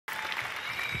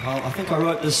I think I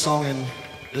wrote this song in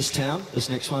this town, this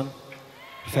next one.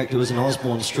 In fact, it was in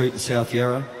Osborne Street in South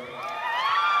Yarra.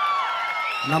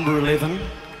 Number 11.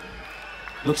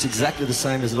 Looks exactly the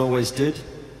same as it always did.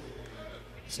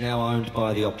 It's now owned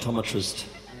by the optometrist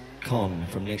Con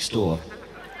from next door.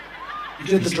 You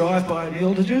did the drive-by,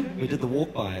 Neil, did you? We did the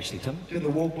walk-by, actually, Tim. Did the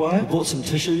walk-by? We bought some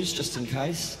tissues, just in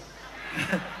case.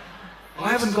 I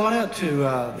haven't gone out to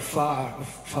the far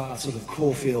sort of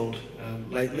Caulfield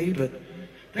lately, but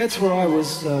that's where I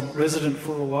was resident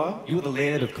for a while. You were the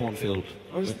laird of Cornfield.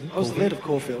 I was the laird of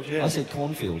Caulfield, yeah. I said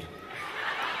Cornfield.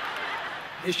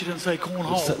 Yes, you didn't say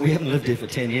cornhole. We haven't lived here for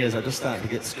 10 years. I just started to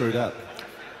get screwed up.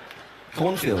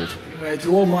 Cornfield. Anyway,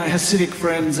 to all my Hasidic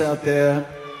friends out there,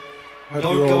 hope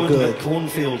Don't you're go all into good. that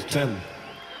cornfield, Tim.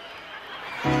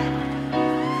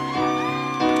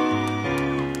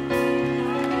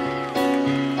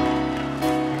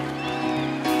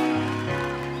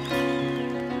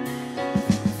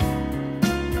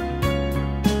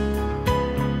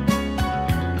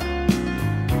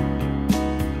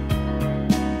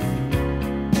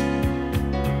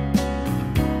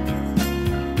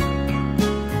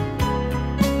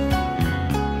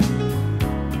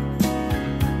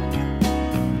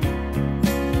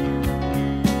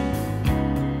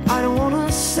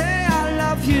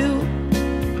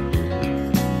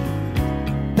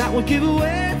 Would give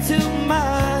away too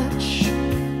much.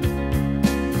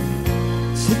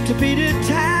 Slip to be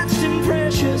detached and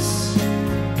precious.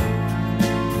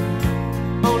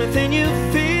 Only thing you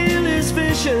feel is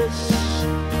vicious.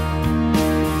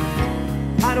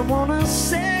 I don't wanna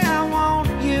say I want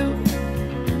you,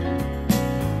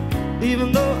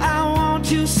 even though I want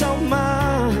you so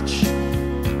much.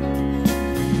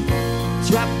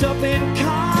 It's wrapped up in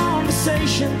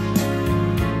conversation,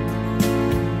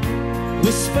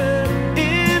 whispered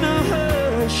in a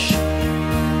hush.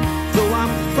 Though I'm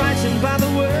frightened by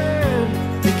the word,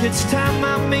 think it's time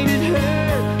I made it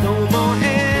hurt. No more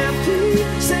empty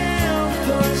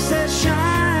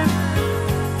self-possession,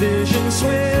 vision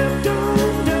swept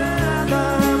under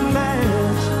the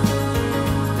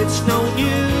mat. It's no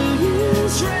New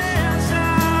Year's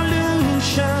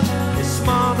resolution, it's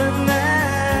more than that.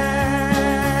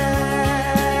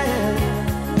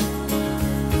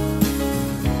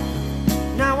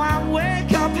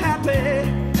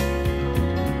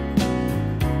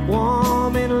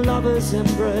 Warm in a lover's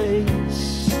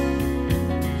embrace.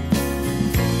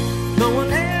 No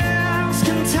one else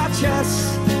can touch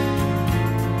us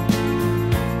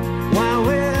while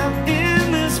we're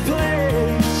in this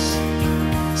place.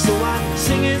 So I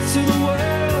sing it to the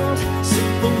world,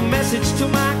 simple message to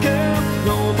my girl.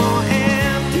 No more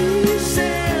empty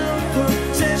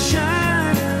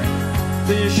self-possession,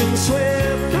 vision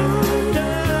swept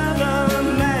under the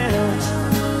mat.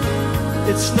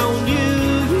 It's no New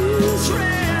Year's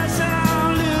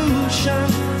resolution,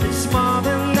 it's more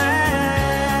than that.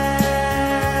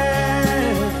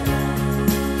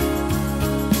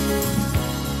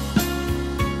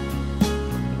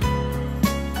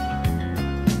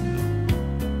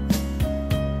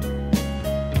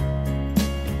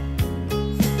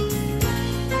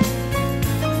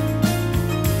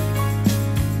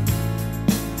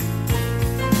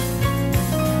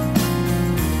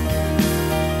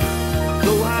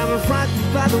 Though I'm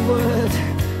frightened by the word,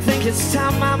 think it's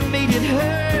time I made it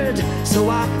heard. So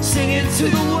I sing it to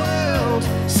the world,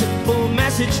 simple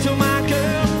message to my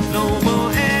girl. No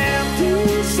more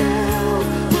empty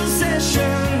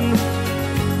self-possession,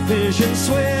 vision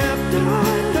swept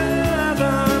under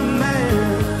the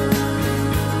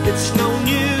mat. It's no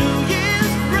New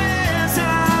Year's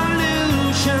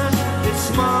resolution, it's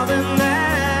more than that.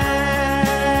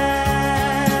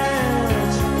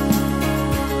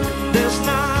 There's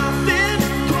nothing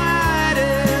quite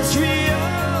as real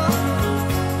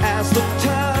as the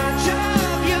touch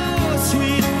of your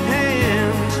sweet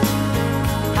hand.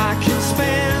 I can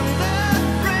spend the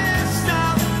rest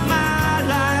of my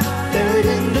life buried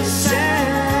in the sand.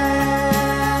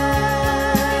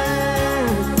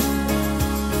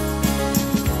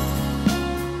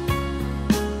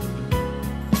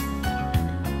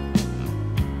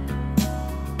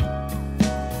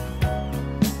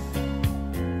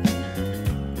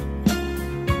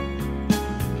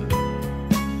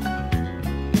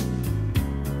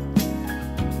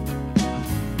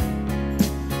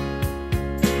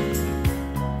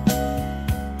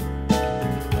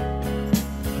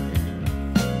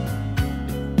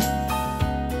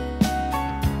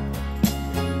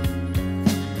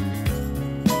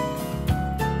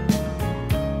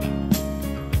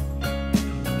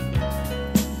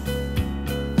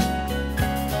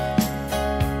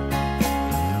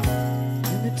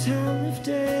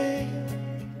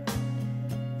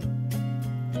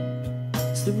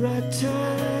 it's the right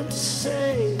time to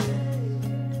say it.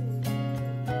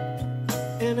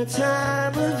 In a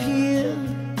time of year,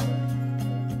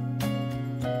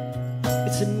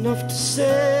 it's enough to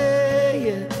say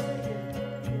it.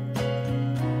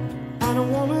 I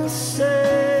don't wanna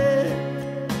say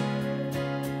it,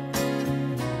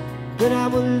 but I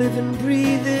will live and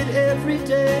breathe it every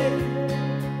day.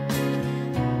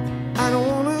 I don't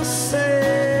wanna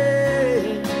say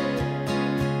it,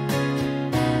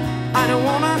 I don't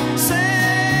wanna